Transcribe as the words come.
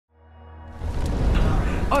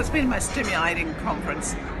it's been my stimulating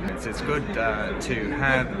conference. It's good to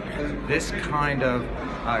have this kind of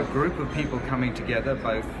group of people coming together,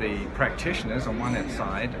 both the practitioners on one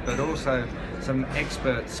side, but also some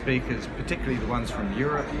expert speakers, particularly the ones from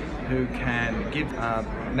Europe, who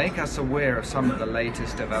can make us aware of some of the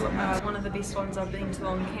latest developments. One of the best ones I've been to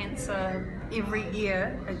on cancer. Every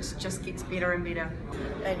year it just gets better and better.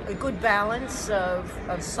 A good balance of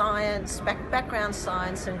science, background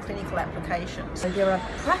science and clinical applications. So there are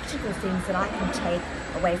practical things that I can take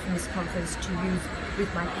away from this conference to use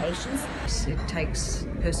with my patients. It takes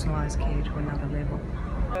personalised care to another level.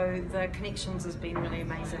 So the connections has been really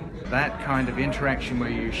amazing. That kind of interaction where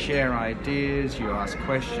you share ideas, you ask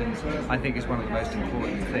questions, I think is one of the most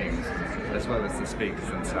important things, as well as the speakers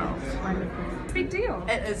themselves. Big deal.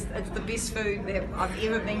 It's the best food that I've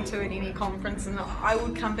ever been to at any conference, and I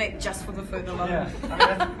would come back just for the food alone. Yeah,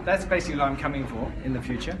 I mean, that's basically what I'm coming for in the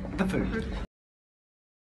future, the food.